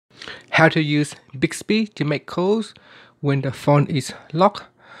how to use Bixby to make calls when the phone is locked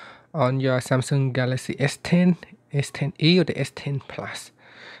on your Samsung Galaxy S10, S10e or the S10 Plus.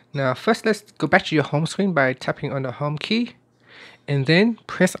 Now first let's go back to your home screen by tapping on the home key and then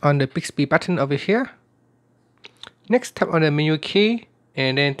press on the Bixby button over here. Next tap on the menu key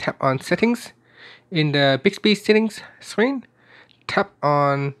and then tap on settings. In the Bixby settings screen, tap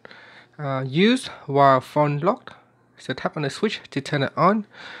on use while phone locked. So tap on the switch to turn it on.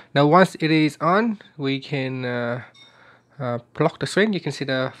 Now once it is on, we can block the screen. You can see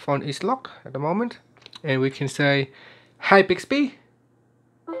the phone is locked at the moment, and we can say, "Hi Bixby,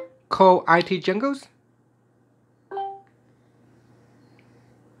 call IT Jungles."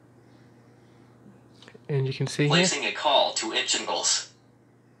 And you can see placing here, a call to IT Jungles.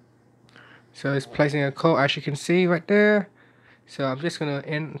 so it's placing a call, as you can see right there. So I'm just gonna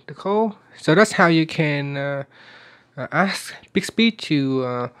end the call. So that's how you can ask Bixby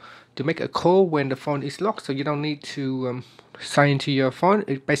to make a call when the phone is locked. So you don't need to sign into your phone.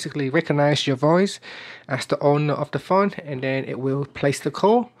 It basically recognizes your voice as the owner of the phone, and then it will place the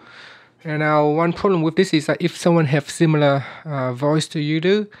call. And now one problem with this is that if someone have similar voice to you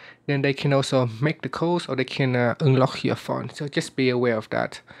do, then they can also make the calls, or they can unlock your phone. So just be aware of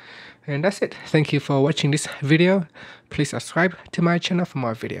that. And that's it. Thank you for watching this video. Please subscribe to my channel for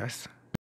more videos.